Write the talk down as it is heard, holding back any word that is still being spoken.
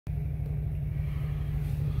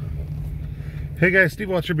Hey guys, Steve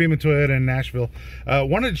Watcher, Beam and Toyota in Nashville.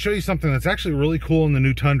 Wanted to show you something that's actually really cool in the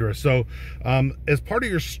new Tundra. So as part of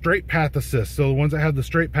your straight path assist, so the ones that have the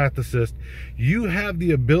straight path assist, you have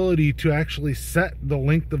the ability to actually set the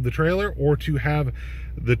length of the trailer, or to have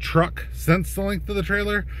the truck sense the length of the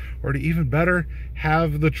trailer, or to even better,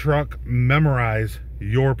 have the truck memorize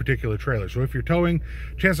your particular trailer. So if you're towing,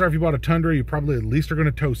 chances are if you bought a Tundra, you probably at least are going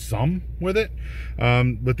to tow some with it.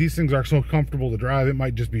 But these things are so comfortable to drive, it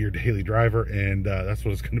might just be your daily driver, and that's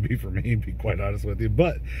what it's going to be for me, to be quite honest with you.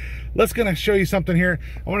 But let's going to show you something here.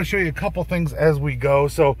 I want to show you a couple things as we go.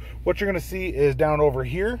 So what you're going to see is down over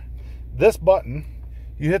here, this button,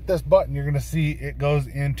 you hit this button, you're going to see it goes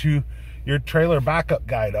into your trailer backup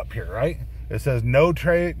guide up here, right? It says no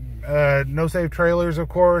save trailers, of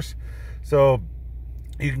course. So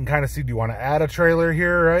you can kind of see, do you want to add a trailer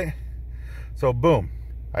here, right? So boom,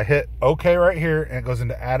 I hit OK right here, and it goes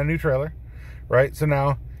into add a new trailer, right? So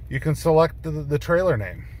now you can select the trailer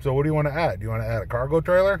name. So what do you want to add? Do you want to add a cargo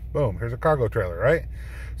trailer? Boom, here's a cargo trailer, right?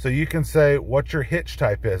 So you can say what your hitch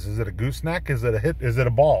type is. Is it a gooseneck? Is it a hit? Is it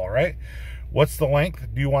a ball, right? What's the length?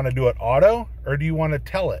 Do you want to do it auto, or do you want to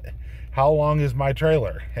tell it? How long is my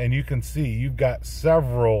trailer? And you can see you've got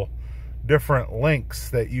several different lengths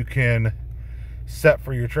that you can set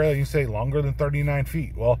for your trailer. You say longer than 39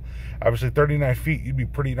 feet. Well, obviously 39 feet, you'd be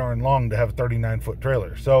pretty darn long to have a 39-foot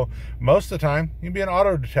trailer. So most of the time, you'd be an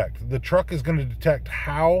auto detect. The truck is going to detect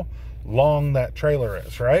how long that trailer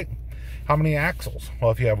is, right? How many axles?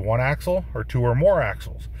 Well, if you have one axle or two or more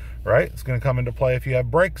axles, right? It's going to come into play if you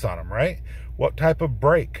have brakes on them, right? What type of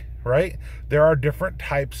brake, right? There are different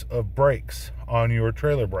types of brakes on your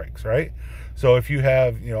trailer brakes, right? So if you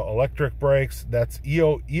have, electric brakes, that's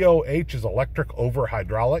EOH is electric over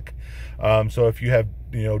hydraulic. So if you have,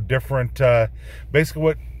 different, basically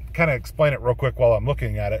what, kind of explain it real quick while I'm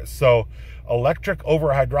looking at it. So electric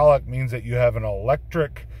over hydraulic means that you have an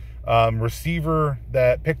electric receiver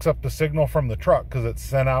that picks up the signal from the truck because it's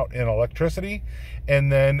sent out in electricity,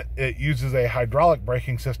 and then it uses a hydraulic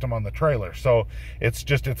braking system on the trailer. So it's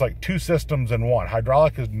like two systems in one.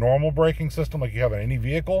 Hydraulic is normal braking system like you have in any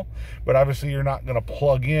vehicle, but obviously you're not going to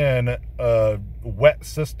plug in a wet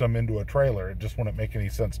system into a trailer. It just wouldn't make any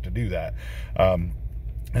sense to do that.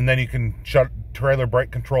 And then you can shut trailer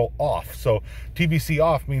brake control off. So TBC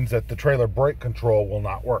off means that the trailer brake control will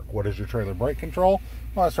not work. What is your trailer brake control?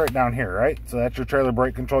 Well, it's right down here, right? So that's your trailer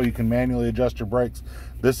brake control. You can manually adjust your brakes.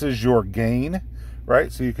 This is your gain, right?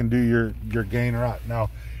 So you can do your gain or out. Now,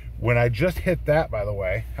 when I just hit that, by the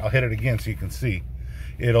way, I'll hit it again so you can see.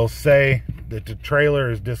 It'll say that the trailer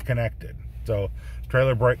is disconnected. So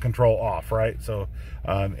trailer brake control off, right? So,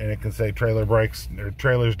 and it can say trailer brakes or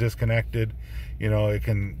trailers disconnected. It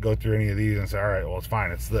can go through any of these and say, all right, well, it's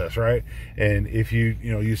fine, it's this, right? And if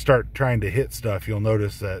you start trying to hit stuff, you'll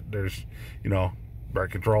notice that there's,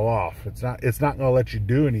 brake control off. It's not going to let you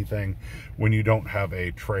do anything when you don't have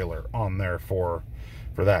a trailer on there for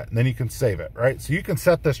that. And then you can save it, right? So you can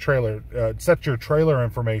set this trailer, set your trailer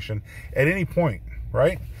information at any point,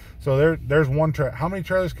 right? So there's one trailer. How many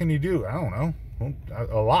trailers can you do? I don't know.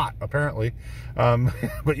 A lot, apparently.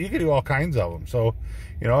 But you can do all kinds of them. So,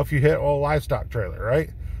 if you hit a livestock trailer, right?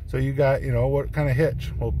 So you got, what kind of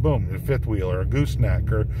hitch? Well, boom, a fifth wheel or a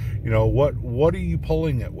gooseneck, or, what are you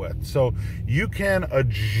pulling it with? So you can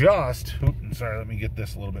adjust. Oops, sorry, let me get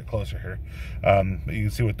this a little bit closer here. But you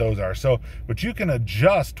can see what those are. So, but you can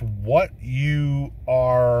adjust what you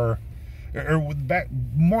are, or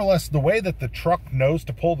more or less the way that the truck knows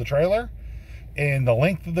to pull the trailer, and the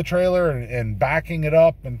length of the trailer, and backing it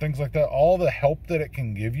up and things like that, all the help that it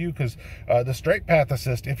can give you. Because the straight path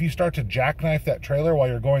assist, if you start to jackknife that trailer while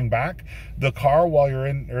you're going back, the car while you're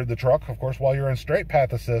in, or the truck, of course, while you're in straight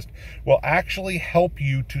path assist, will actually help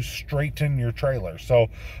you to straighten your trailer. So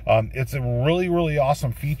it's a really, really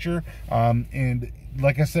awesome feature. And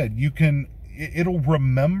like I said, it'll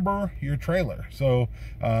remember your trailer. So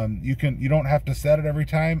you don't have to set it every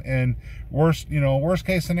time. And worst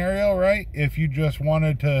case scenario, right? If you just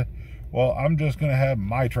wanted to, well, I'm just going to have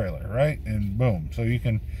my trailer, right? And boom. So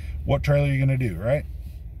what trailer are you going to do, right?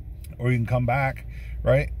 Or you can come back,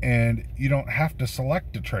 right? And you don't have to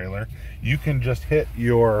select a trailer. You can just hit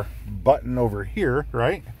your button over here,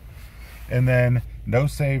 right? And then no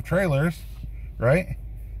save trailers, right?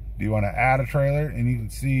 Do you want to add a trailer? And you can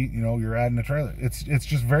see, you're adding a trailer. It's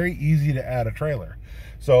just very easy to add a trailer.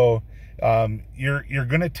 So You're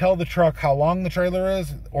going to tell the truck how long the trailer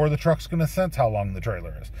is, or the truck's going to sense how long the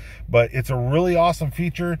trailer is. But it's a really awesome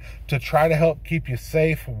feature to try to help keep you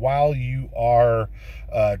safe while you are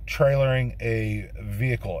trailering a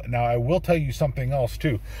vehicle. Now, I will tell you something else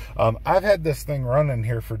too. I've had this thing running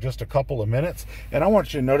here for just a couple of minutes, and I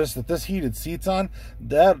want you to notice that this heated seats on,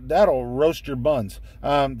 that'll roast your buns.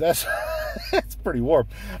 That's that's pretty warm.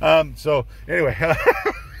 So anyway,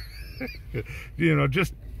 you know,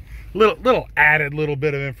 just little added little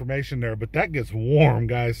bit of information there, but that gets warm,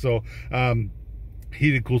 guys. So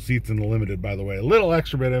heated cool seats in the Limited, by the way. A little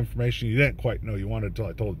extra bit of information you didn't quite know you wanted until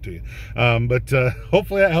I told it to you. But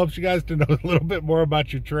hopefully that helps you guys to know a little bit more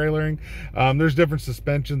about your trailering. There's different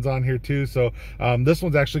suspensions on here too. So this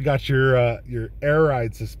one's actually got your air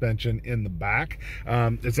ride suspension in the back.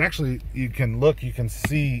 It's actually, you can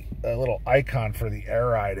see a little icon for the air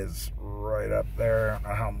ride is right up there. I don't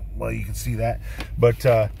know how well you can see that, but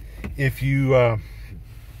if you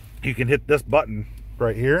can hit this button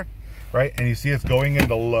right here, right, and you see it's going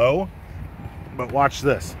into low. But watch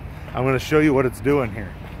this, I'm going to show you what it's doing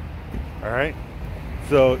here. All right,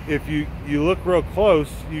 so if you look real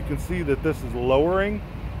close, you can see that this is lowering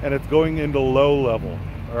and it's going into low level.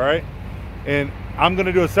 All right, and I'm going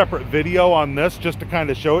to do a separate video on this just to kind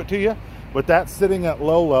of show it to you, but that's sitting at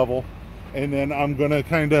low level. And then I'm going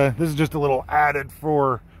to this is just a little added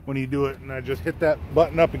for when you do it, and I just hit that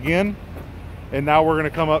button up again, and now we're going to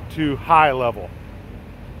come up to high level,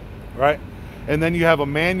 right? And then you have a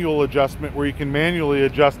manual adjustment where you can manually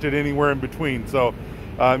adjust it anywhere in between. So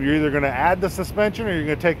you're either going to add the suspension or you're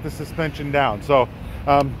going to take the suspension down. So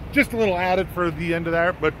just a little added for the end of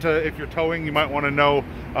there, but if you're towing, you might want to know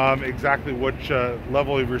exactly which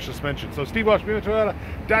level of your suspension. So Steve Walsh, Toyota,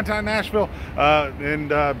 downtown Nashville, and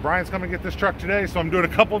Brian's coming to get this truck today, so I'm doing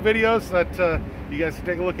a couple videos that you guys can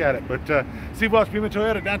take a look at it. But Steve Walsh,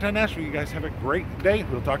 Toyota, downtown Nashville, you guys have a great day.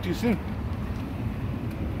 We'll talk to you soon.